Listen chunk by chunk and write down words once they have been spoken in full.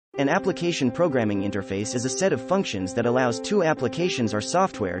An application programming interface is a set of functions that allows two applications or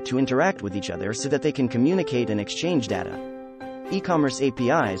software to interact with each other so that they can communicate and exchange data. E-commerce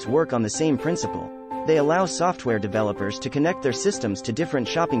APIs work on the same principle. They allow software developers to connect their systems to different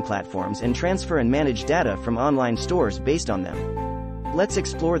shopping platforms and transfer and manage data from online stores based on them. Let's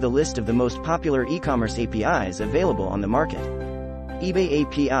explore the list of the most popular e-commerce APIs available on the market. eBay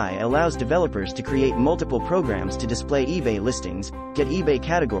API allows developers to create multiple programs to display eBay listings, get eBay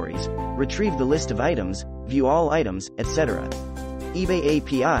categories, retrieve the list of items, view all items, etc. eBay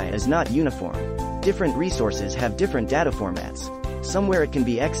API is not uniform. Different resources have different data formats. Somewhere it can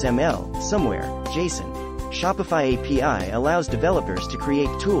be XML, somewhere, JSON. Shopify API allows developers to create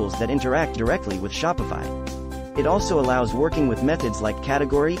tools that interact directly with Shopify. It also allows working with methods like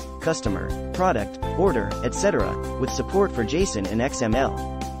category, customer, product, order, etc., with support for JSON and XML.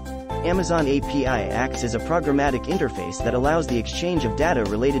 Amazon API acts as a programmatic interface that allows the exchange of data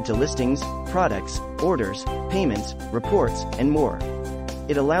related to listings, products, orders, payments, reports, and more.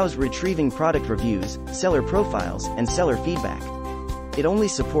 It allows retrieving product reviews, seller profiles, and seller feedback. It only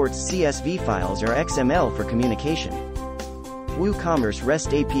supports CSV files or XML for communication. WooCommerce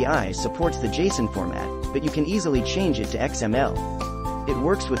REST API supports the JSON format, but you can easily change it to XML. It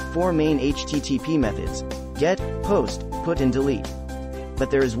works with 4 main HTTP methods: get, post, put and delete. But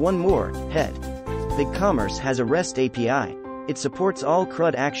there is one more, head. BigCommerce has a REST API. It supports all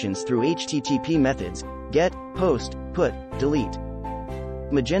CRUD actions through HTTP methods: get, post, put, delete.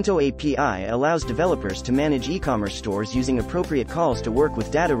 Magento API allows developers to manage e-commerce stores using appropriate calls to work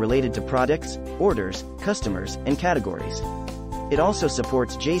with data related to products, orders, customers, and categories. It also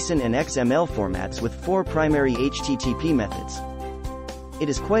supports JSON and XML formats with 4 primary HTTP methods. It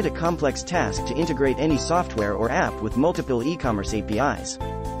is quite a complex task to integrate any software or app with multiple e-commerce APIs.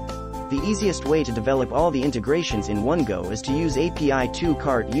 The easiest way to develop all the integrations in one go is to use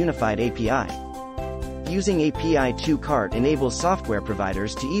API2Cart Unified API. Using API2Cart enables software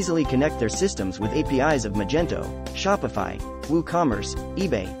providers to easily connect their systems with APIs of Magento, Shopify, WooCommerce,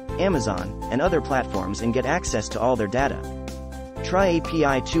 eBay, Amazon, and other platforms and get access to all their data. Try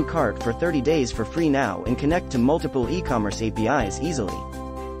API2Cart for 30 days for free now and connect to multiple e-commerce APIs easily.